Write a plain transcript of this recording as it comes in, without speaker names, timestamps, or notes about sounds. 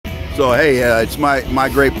So hey, it's my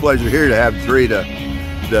great pleasure here to have three the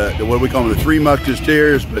what we call them, the Three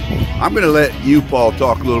Musketeers. But I'm going to let you, Paul,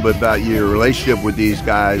 talk a little bit about your relationship with these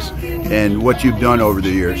guys and what you've done over the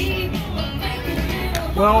years.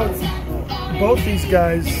 Well, both these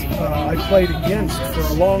guys I played against for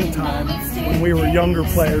a long time when we were younger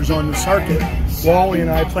players on the circuit. Wally and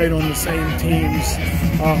I played on the same teams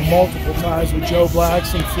multiple times with Joe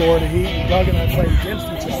Blacks and Florida Heat. And Doug and I played against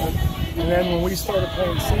each other. And then when we started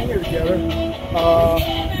playing senior together,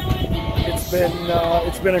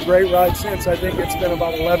 it's been a great ride since. I think it's been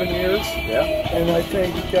about 11 years. Yeah. And I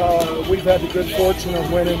think we've had the good fortune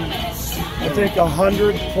of winning, I think,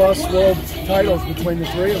 100+ world titles between the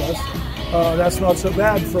three of us. That's not so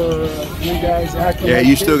bad for you guys acting. Yeah, like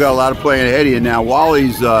you kids. still got a lot of playing ahead of you now.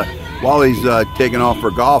 Wally's taking off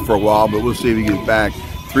for golf for a while, but we'll see if he gets back.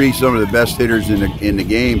 Some of the best hitters in the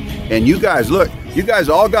game. And you guys, look, you guys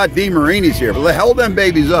all got Damarinis here. But hold them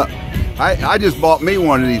babies up. I just bought me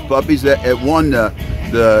one of these puppies that won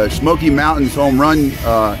the Smoky Mountains Home Run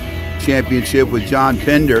Championship with John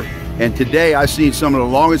Pender. And today I seen some of the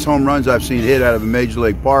longest home runs I've seen hit out of a Major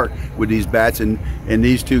League Park with these bats. And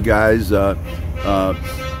these two guys, Doug,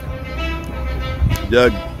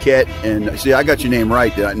 Kett, and see, I got your name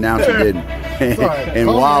right. The announcer didn't. And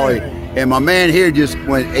Wally. And my man here just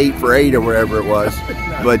went 8 for 8 or whatever it was.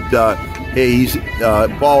 But hey,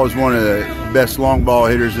 Paul is one of the best long ball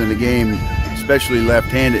hitters in the game, especially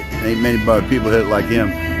left-handed. Ain't many people hit it like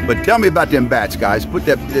him. But tell me about them bats, guys.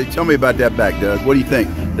 Tell me about that back, Doug. What do you think?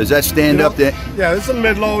 Does that stand up there? Yeah, this is a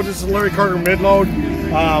mid-load. This is a Larry Carter mid-load.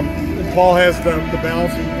 Paul has the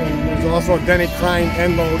balance, and there's also a Denny Crine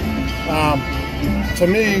end-load. To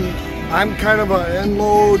me, I'm kind of an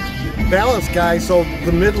end-load balance guy, so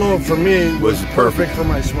the mid-load for me was perfect for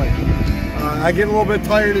my swing. I get a little bit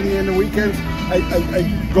tired in the end of the weekends.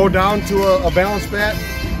 I go down to a balance bat,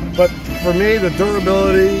 but for me, the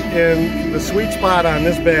durability and the sweet spot on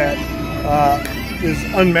this bat is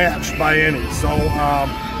unmatched by any. So,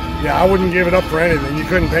 yeah, I wouldn't give it up for anything. You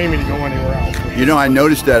couldn't pay me to go anywhere else. You know, I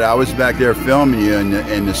noticed that. I was back there filming you,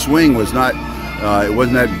 and the swing was not, it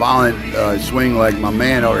wasn't that violent swing like my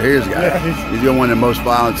man over here's got. Yeah, he's got one of the most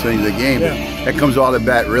violent swings of the game. Yeah. That comes off the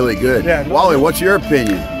bat really good. Yeah, Wally, what's your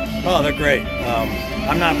opinion? Oh, they're great.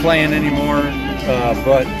 I'm not playing anymore,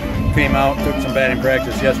 but came out, took some batting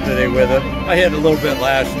practice yesterday with it. I hit a little bit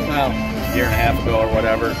last year and a half ago or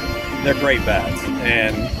whatever. They're great bats.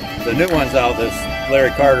 And the new one's out, this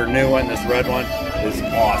Larry Carter new one, this red one, is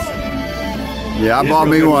awesome. Yeah, I bought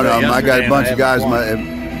me one of them. I got a bunch of guys.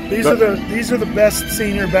 These are the best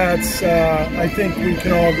senior bats. I think we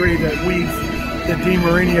can all agree that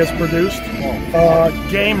Demarini has produced.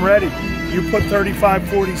 Game ready. You put 35,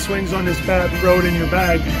 40 swings on this bat, throw it in your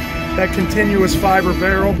bag. That continuous fiber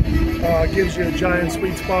barrel gives you a giant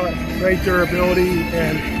sweet spot, great durability,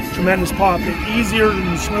 and tremendous pop. The easier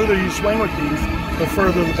and the smoother you swing with these, the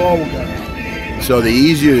further the ball will go. So the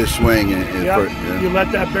easier to swing. You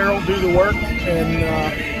let that barrel do the work,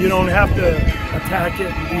 and you don't have to attack it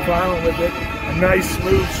and be violent with it. A nice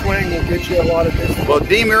smooth swing will get you a lot of distance. Well,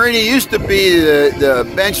 Demarini used to be the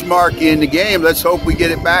benchmark in the game. Let's hope we get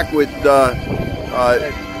it back with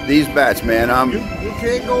these bats, man. You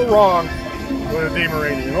can't go wrong with a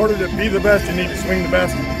Demarini. In order to be the best, you need to swing the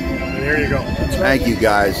best. And here you go. That's right. Thank you,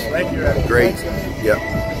 guys. Thank you, Ed. Great.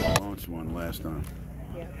 Yep. Launched one last time.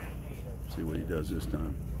 See what he does this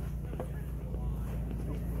time.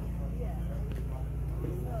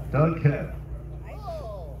 Doug Kett.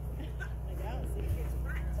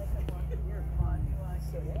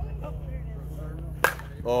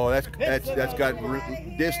 Oh, that's got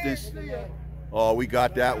distance. Oh, we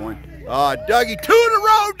got that one. Dougie, 2 in a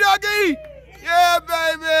row, Dougie! Yeah,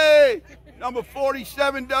 baby! Number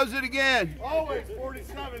 47 does it again. Always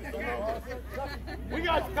 47. We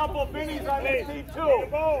got a couple of minis on that team too.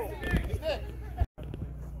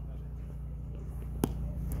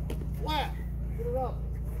 Flat. Get it up.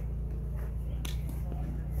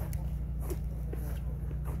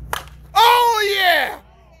 Oh yeah!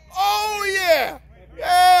 Oh yeah!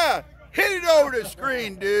 Yeah! Hit it over the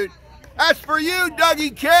screen, dude. That's for you,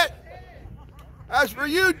 Dougie Kett. That's for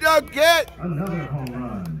you, Doug Kett. Another home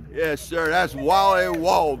run. Yes, sir. That's Wally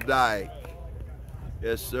Waldyke.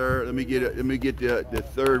 Yes, sir. Let me get the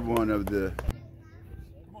third one of the.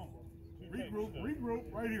 Come on. Regroup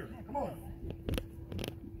right here. Come on.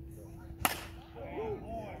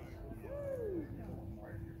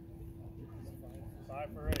 5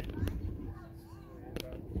 for 8.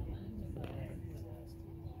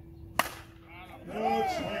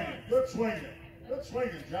 Good swinging. Good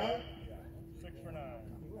swinging, John. 6 for 9.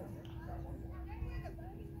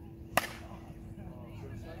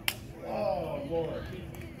 floor.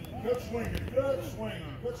 Good swinging, good swinging,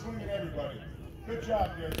 good swinging, everybody. Good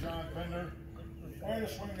job there, John Fender. Way to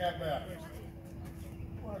swing that bat.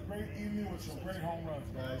 What a great evening with some great home runs,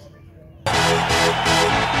 guys.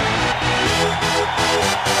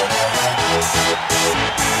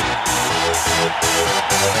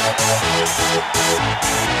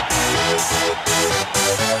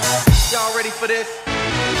 Y'all ready for this?